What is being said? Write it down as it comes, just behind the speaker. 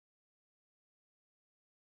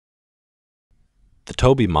The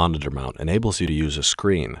Tobii Monitor Mount enables you to use a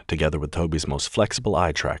screen together with Tobii's most flexible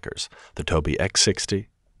eye trackers, the Tobii X60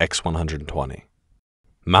 X120.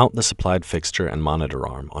 Mount the supplied fixture and monitor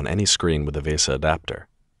arm on any screen with a VESA adapter.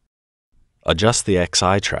 Adjust the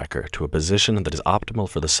Eye Tracker to a position that is optimal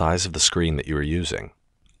for the size of the screen that you are using.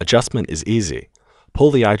 Adjustment is easy.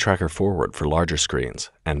 Pull the eye tracker forward for larger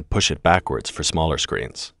screens and push it backwards for smaller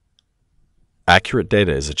screens. Accurate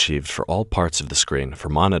data is achieved for all parts of the screen for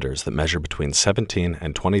monitors that measure between 17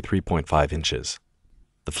 and 23.5 inches.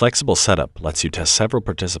 The flexible setup lets you test several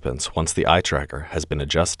participants once the eye tracker has been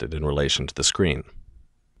adjusted in relation to the screen.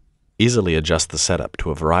 Easily adjust the setup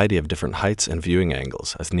to a variety of different heights and viewing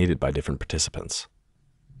angles as needed by different participants.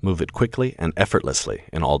 Move it quickly and effortlessly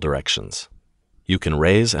in all directions. You can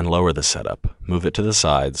raise and lower the setup, move it to the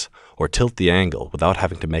sides, or tilt the angle without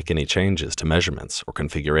having to make any changes to measurements or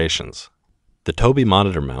configurations. The Tobii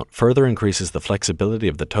Monitor Mount further increases the flexibility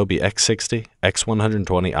of the Tobii X60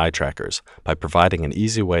 X120 eye trackers by providing an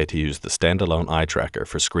easy way to use the standalone eye tracker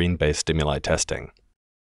for screen-based stimuli testing.